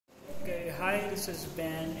this is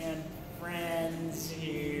Ben and friends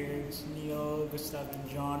here. It's Neil, Gustav, and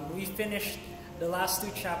John. We finished the last 2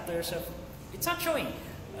 chapters of, it's not showing,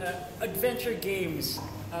 Adventure Games,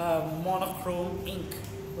 Monochrome Inc.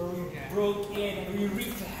 Where we broke in and we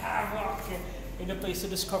wreaked havoc in a place to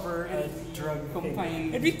discover a drug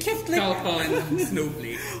thing. And we kept like on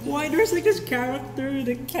Snowflake. Why there's like this character,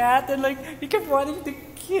 the cat, and like we kept wanting to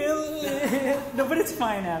kill it. No, but it's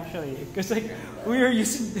fine actually, because like we were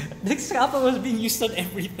using the scalpel was being used on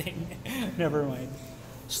everything. Never mind.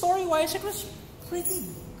 Story-wise, it was pretty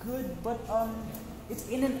good, but it's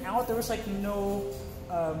in and out. There was like no,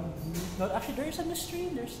 actually there is a mystery.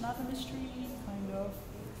 There's not a mystery, kind of.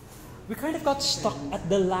 We kind of got stuck at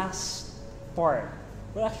the last part.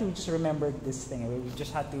 Well, actually, we just remembered this thing. We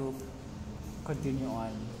just had to continue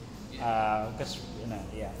on because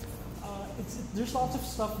there's lots of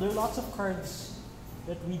stuff. There are lots of cards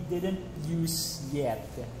that we didn't use yet,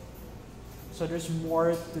 so there's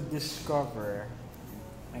more to discover.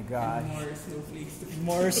 My God, more snowflakes.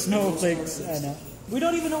 More snowflakes. We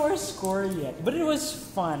don't even know our score yet, but it was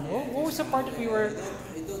fun. What was the part that we were? I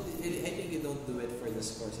think you don't do it for the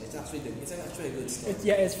scores. It's actually a good story.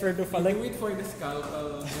 It's for the fun. Like, Do it for the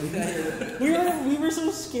scalpel. we were so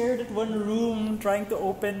scared at one room trying to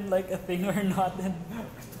open like a thing or not, and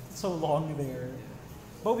so long there.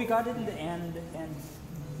 But we got it in the end, and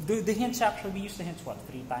the hints actually we used the hints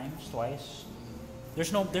 3 times, twice.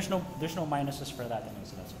 There's no minuses for that, anyway,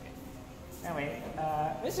 so that's okay. Anyway,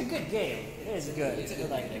 it's a good game. It is good. It's good.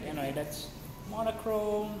 Anyway, that's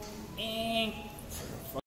Monochrome Inc.